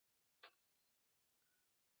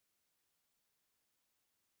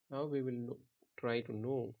Now we will try to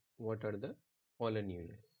know what are the pollen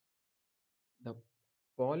units. The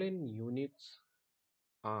pollen units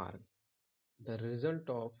are the result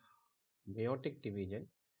of meiotic division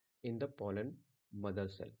in the pollen mother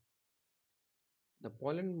cell. The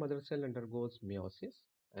pollen mother cell undergoes meiosis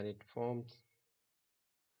and it forms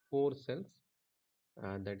four cells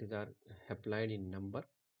that is are haploid in number,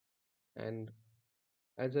 and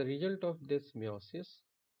as a result of this meiosis,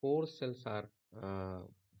 four cells are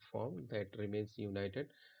formed that remains united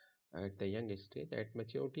at the young stage. At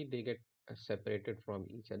maturity, they get separated from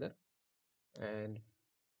each other, and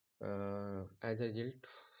as a result,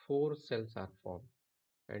 four cells are formed,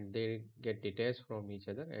 and they get detached from each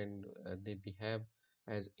other, and they behave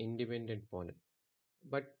as independent pollen.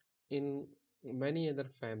 But in many other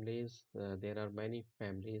families, there are many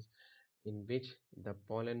families in which the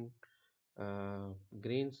pollen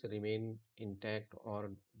grains remain intact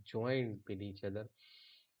or joined with each other,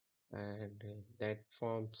 and that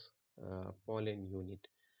forms pollen unit.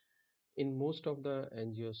 In most of the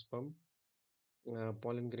angiosperm,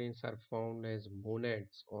 pollen grains are found as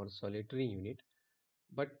monads or solitary unit,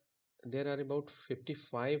 but there are about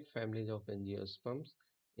 55 families of angiosperms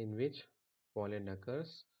in which pollen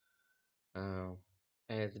occurs uh,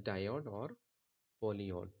 as diode or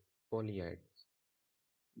polyod, polyids.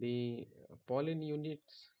 The pollen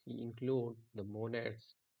units include the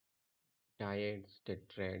monads, dyads,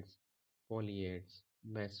 tetrads, polyheds,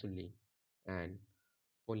 Myosoli, and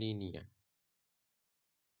Pollinia.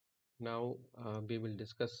 Now we will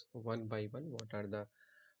discuss one by one what are the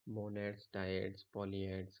monads, dyads,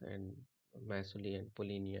 polyheds, and Myosoli and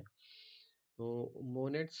Pollinia. So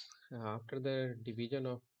monads, after the division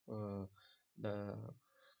of the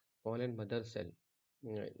pollen mother cell,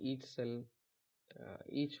 each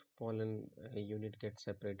pollen unit gets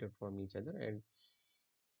separated from each other, and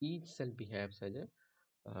each cell behaves as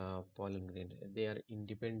a pollen grain. They are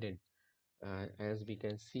independent, as we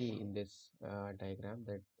can see in this diagram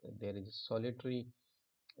that there is a solitary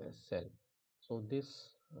cell. So this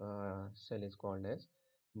cell is called as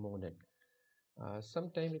monad.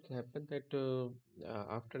 Sometimes it happens that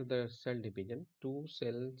after the cell division, two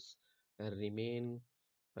cells remain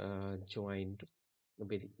joined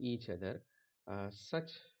with each other.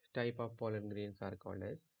 Such type of pollen grains are called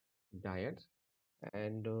as dyads,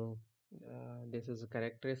 and this is a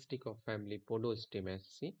characteristic of family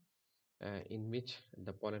Podostemaceae, in which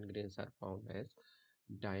the pollen grains are found as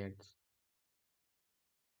dyads.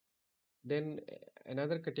 Then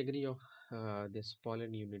another category of this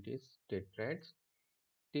pollen unit is tetrads.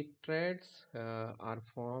 Tetrads are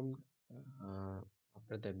formed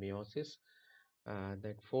after the meiosis,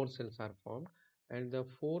 that four cells are formed, and the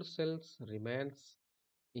four cells remains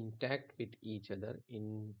intact with each other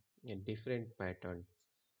in different patterns.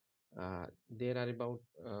 There are about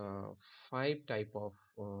five type of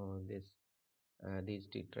these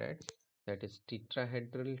tetrads, that is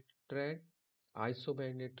tetrahedral tetrad,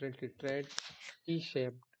 isobilateral tetrad,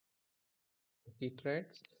 T-shaped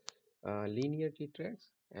tetrads, linear tetrads,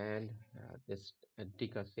 and this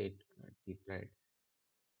decussate tetrad.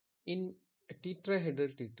 In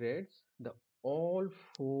tetrahedral tetrads, the all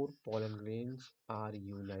four pollen grains are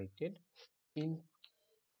united in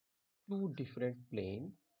two different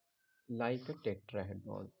planes like a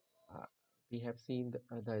tetrahedron. Uh, we have seen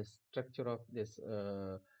the structure of this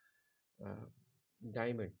uh,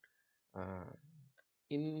 diamond. Uh,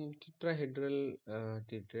 in tetrahedral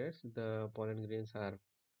tetrads, the pollen grains are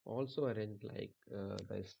also arranged like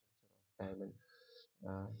the structure of diamond.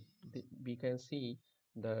 Uh, we can see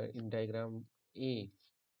the in diagram A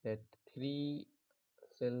that three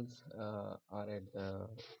cells are at the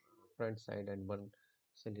front side and one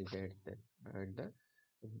cell is at the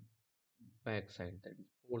back side, that is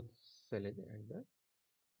fourth cell is at the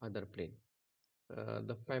other plane.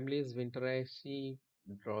 The families Winteraceae,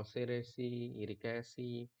 Droseraceae,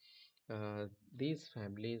 Ericaceae, these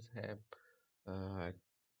families have uh,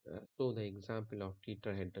 show the example of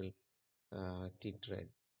tetrahedral tetrad.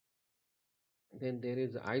 Then there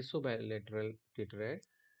is isobilateral tetrad.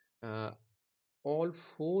 Uh, all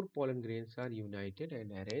four pollen grains are united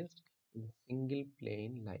and arranged in single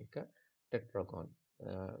plane like a tetragon.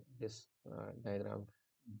 This diagram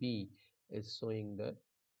B is showing the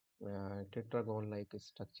tetragon-like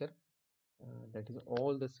structure. That is,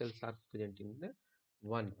 all the cells are present in the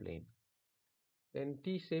one plane. Then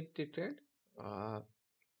T-shaped tetrad. Uh,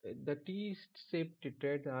 the T-shaped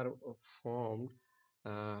tetrads are formed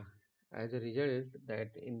uh, as a result that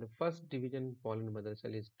in the first division pollen mother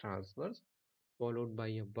cell is transverse, followed by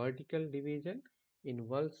a vertical division in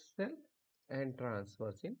valve cell and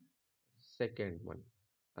transverse in second one.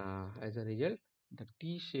 As a result, the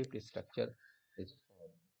T-shaped structure is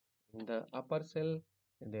formed. In the upper cell,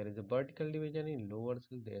 there is a vertical division. In lower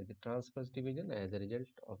cell, there is a transverse division. As a result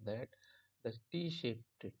of that, the T-shaped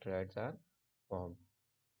tetrads are formed.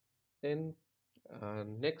 Then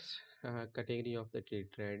next category of the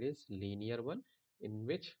tetrad is linear one, in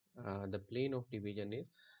which the plane of division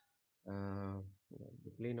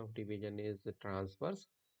is transverse.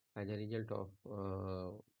 As a result of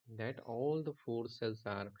that, all the four cells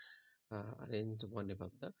are arranged one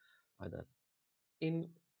above the other. In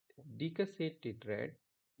decussate tetrad,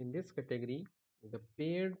 in this category, the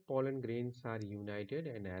paired pollen grains are united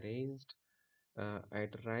and arranged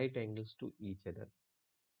at right angles to each other.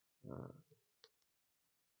 Uh,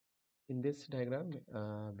 in this diagram,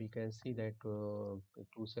 we can see that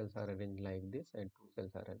two cells are arranged like this and two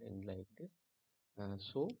cells are arranged like this.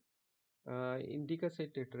 In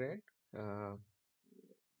decussate tetrad, uh,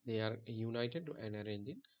 they are united and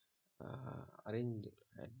arranged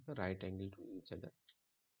at the right angle to each other.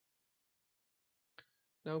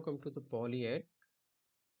 Now come to the polyhed.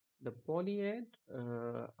 The polyhed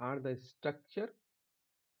are the structure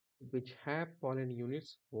which have pollen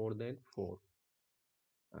units more than 4.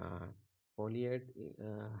 Polyhed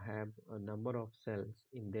have a number of cells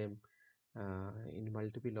in them in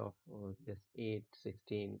multiple of this 8,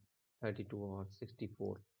 16, 32 or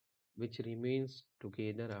 64, which remains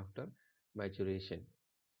together after maturation.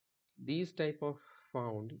 These type of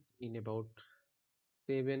found in about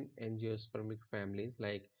 7 angiospermic families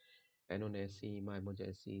like Anonaceae,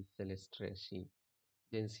 Mimosaceae, Celestraceae,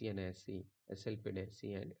 Gentianaceae,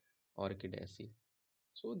 Acelpidaceae, and Orchidaceae.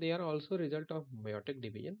 So they are also result of meiotic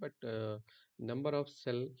division, but number of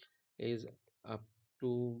cell is up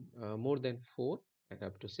to more than 4 and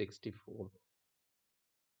up to 64.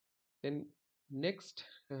 Then next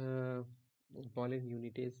pollen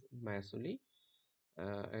unit is Myosoli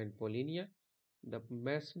and Pollinia. The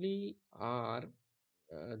Myosoli are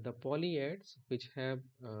the polyheds which have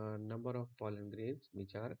number of pollen grains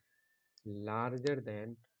which are larger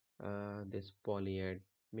than this polyhed,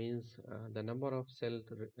 means the number of cell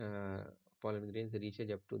pollen grains reaches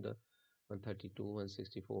up to the 132,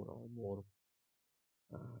 164 or more.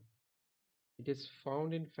 It is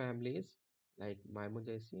found in families like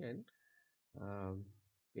Mimosaceae and um,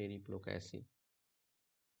 Periplocaceae.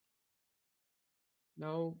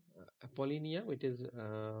 Now, Polynia, which is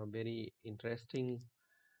a very interesting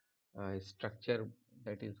structure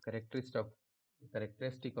that is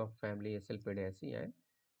characteristic of family Acelpidaceae and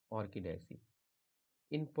Orchidaceae.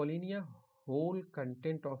 In Polynia, whole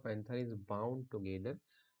content of anther is bound together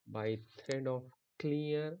by thread of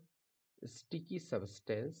clear sticky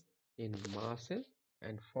substance in masses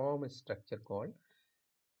and form a structure called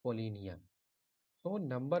pollinia. So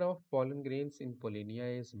number of pollen grains in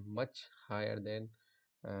pollinia is much higher than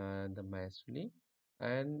the Myosoli,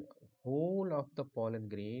 and whole of the pollen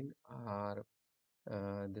grain are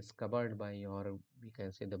this covered by, or we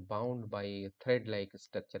can say the bound by a thread like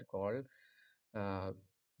structure called uh,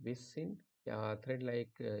 Visin, thread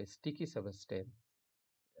like sticky substance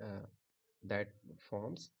uh, that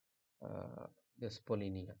forms uh, this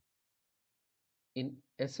pollinia. In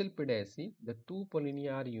Acelpidaceae, the two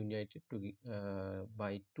pollinia are united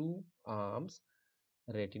by two arms,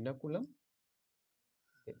 retinaculum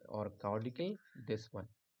or caudicle. This one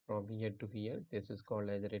from here to here, this is called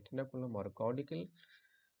as retinaculum or caudicle.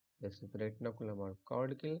 This is retinaculum or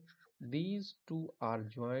caudicle. These two are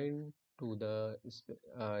joined to the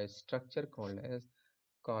structure called as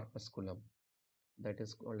corpusculum, that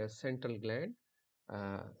is called as central gland,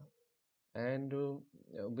 uh, and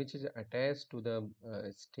which is attached to the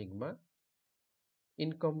stigma.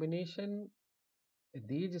 In combination,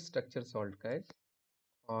 these structures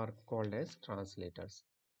are called as translators.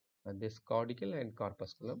 This cortical and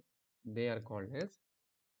corpusculum, they are called as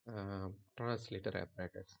translator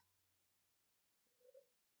apparatus.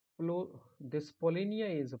 This pollinia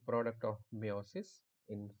is a product of meiosis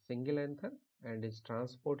in single anther and is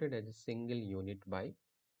transported as a single unit by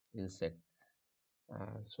insect.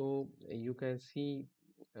 So you can see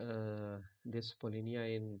this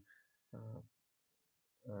pollinia in uh,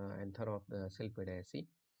 anther of the Silpidaceae,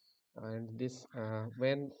 and this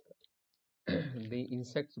when the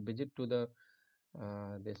insects visit to the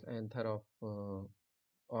this anther of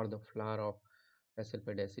or the flower of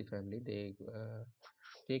Acelpidaceae family, they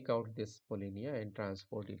take out this pollinia and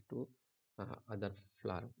transport it to other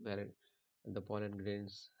flower where the pollen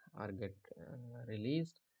grains are get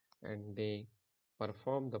released and they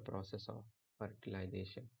perform the process of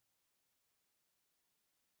fertilization.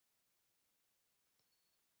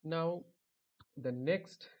 Now, the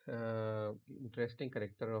next interesting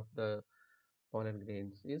character of the pollen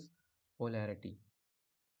grains is polarity.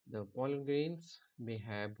 The pollen grains may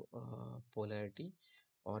have polarity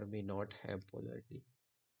or may not have polarity.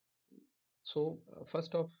 So,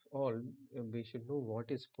 first of all, we should know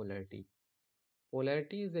what is polarity.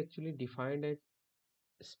 Polarity is actually defined as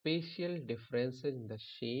spatial differences in the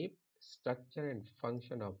shape, structure, and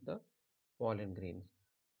function of the pollen grains.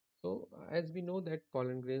 So, as we know that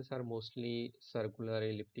pollen grains are mostly circular,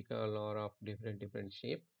 elliptical, or of different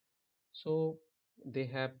shape. So, they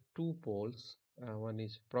have two poles. One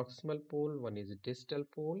is proximal pole, one is distal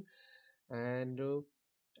pole, and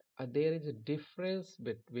there is a difference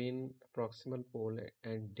between proximal pole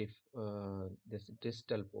and this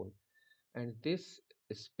distal pole, and this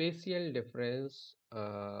spatial difference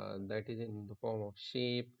that is in the form of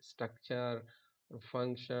shape, structure,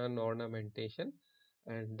 function, ornamentation,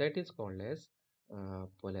 and that is called as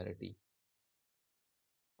polarity.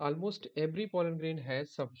 Almost every pollen grain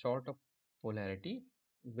has some sort of polarity,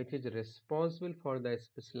 which is responsible for the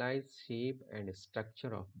specialized shape and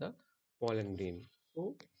structure of the pollen grain.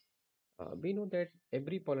 So we know that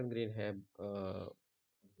every pollen grain have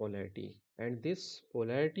polarity, and this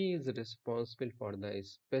polarity is responsible for the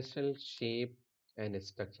special shape and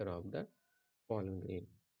structure of the pollen grain.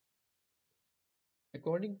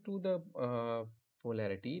 According to the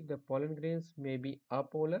polarity, the pollen grains may be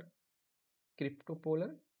apolar,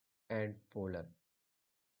 cryptopolar, and polar.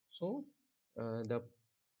 So the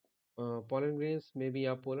pollen grains may be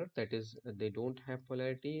apolar, that is, they don't have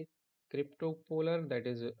polarity. Cryptopolar, that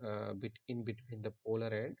is in between the polar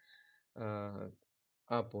and uh,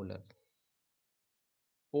 apolar.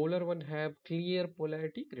 Polar one have clear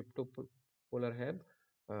polarity, cryptopolar have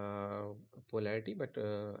polarity, but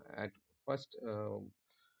at first,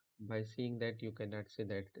 by seeing that, you cannot say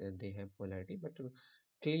that they have polarity, but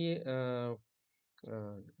clear uh,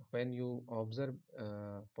 when you observe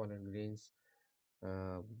pollen grains,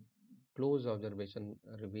 uh, close observation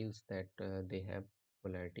reveals that they have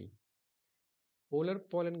polarity. Polar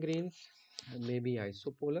pollen grains may be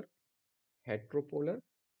isopolar, heteropolar,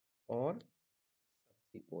 or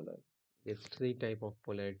subpolar. This three type of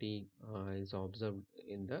polarity is observed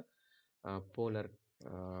in the polar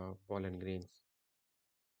pollen grains.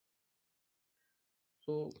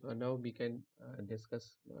 So now we can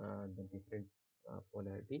discuss the different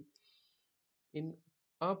polarity. In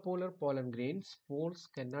apolar pollen grains, poles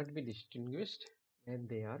cannot be distinguished when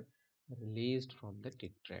they are released from the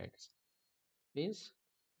tetrads. Means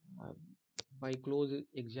uh, by close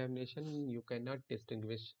examination, you cannot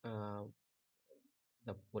distinguish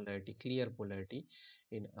the polarity, clear polarity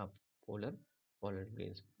in polar pollen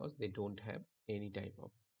grains because they don't have any type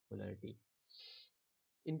of polarity.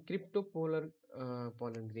 In cryptopolar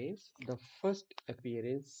pollen grains, the first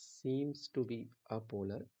appearance seems to be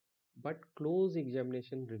apolar, but close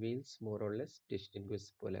examination reveals more or less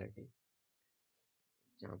distinguished polarity.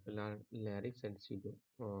 Example are larynx and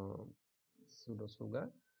pseudosuga.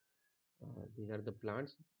 These are the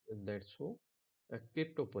plants that show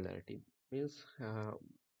cryptopolarity. Means in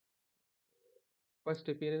first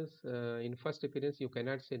appearance, you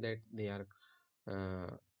cannot say that they are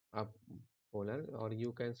uh, apolar, or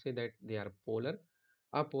you can say that they are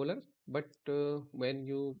apolar, but when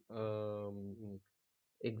you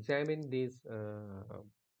examine these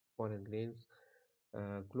pollen grains,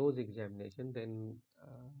 close examination, then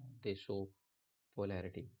they show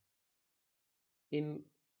polarity. In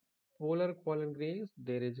polar pollen grains,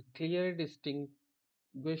 there is clear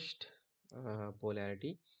distinguished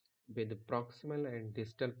polarity with proximal and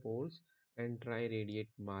distal poles, and triradiate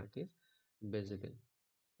mark is visible.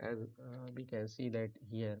 As we can see that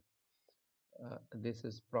here, this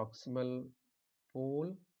is proximal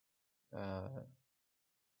pole. Uh,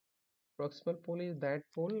 Proximal pole is that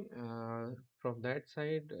pole. From that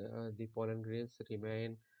side, the pollen grains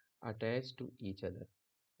remain attached to each other.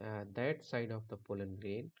 That side of the pollen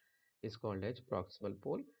grain is called as proximal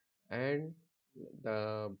pole, and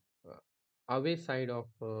the away side of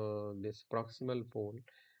this proximal pole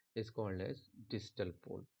is called as distal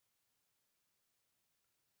pole.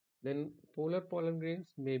 Then polar pollen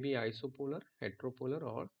grains may be isopolar, heteropolar,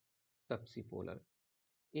 or subpolar.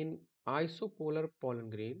 In isopolar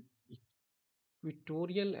pollen grain,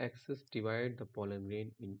 equatorial axis divide the pollen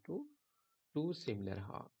grain into two similar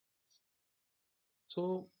halves.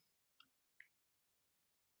 So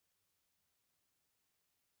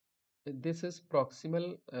this is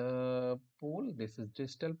proximal pole, this is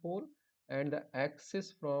distal pole, and the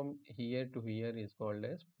axis from here to here is called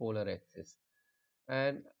as polar axis.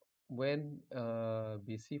 And when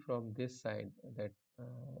we see from this side that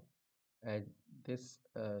at this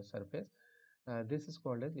surface, this is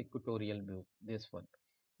called as equatorial view. This one,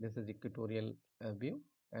 this is equatorial view,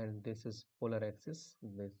 and this is polar axis.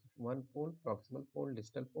 This one pole, proximal pole,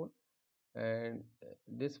 distal pole, and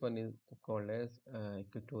this one is called as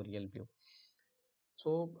equatorial view.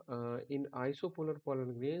 So, in isopolar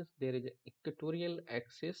pollen grains, there is an equatorial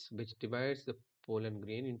axis which divides the pollen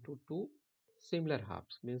grain into two similar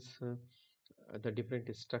halves. Means the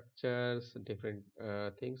different structures, different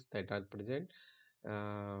things that are present,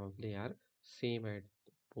 they are same at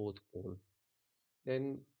both poles.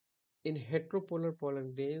 Then in heteropolar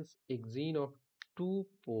pollen grains, exene of two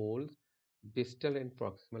poles, distal and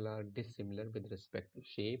proximal, are dissimilar with respect to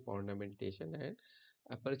shape, ornamentation, and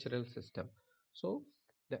apertural system. So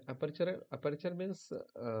the aperture means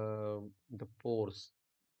the pores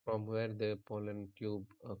from where the pollen tube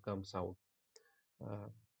comes out. Uh,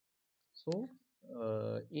 so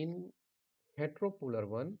in heteropolar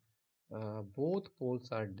one, both poles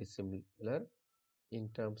are dissimilar in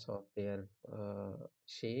terms of their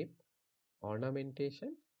shape,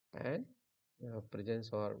 ornamentation, and presence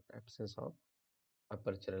or absence of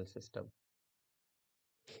apertural system.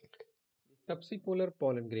 Subsepolar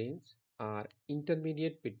pollen grains are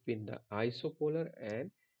intermediate between the isopolar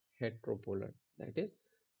and heteropolar. That is,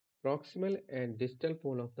 proximal and distal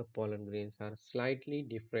pole of the pollen grains are slightly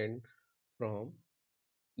different from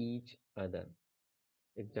each other.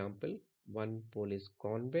 Example, one pole is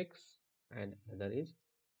convex and other is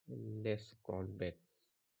less convex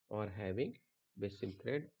or having basil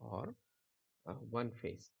thread or one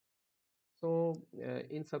face. So,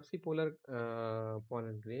 in subsepolar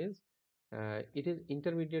pollen grains, it is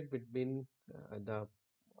intermediate between the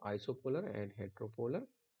isopolar and heteropolar.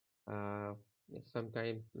 Uh,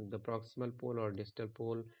 Sometimes the proximal pole or distal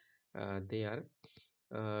pole, they are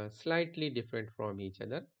slightly different from each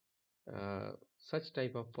other. Such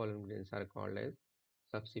type of pollen grains are called as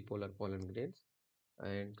subsepolar pollen grains.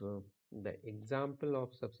 And the example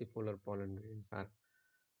of subsepolar pollen grains are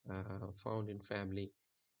found in family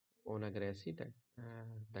Onagraceae,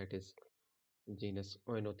 that is genus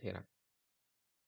Oenothera.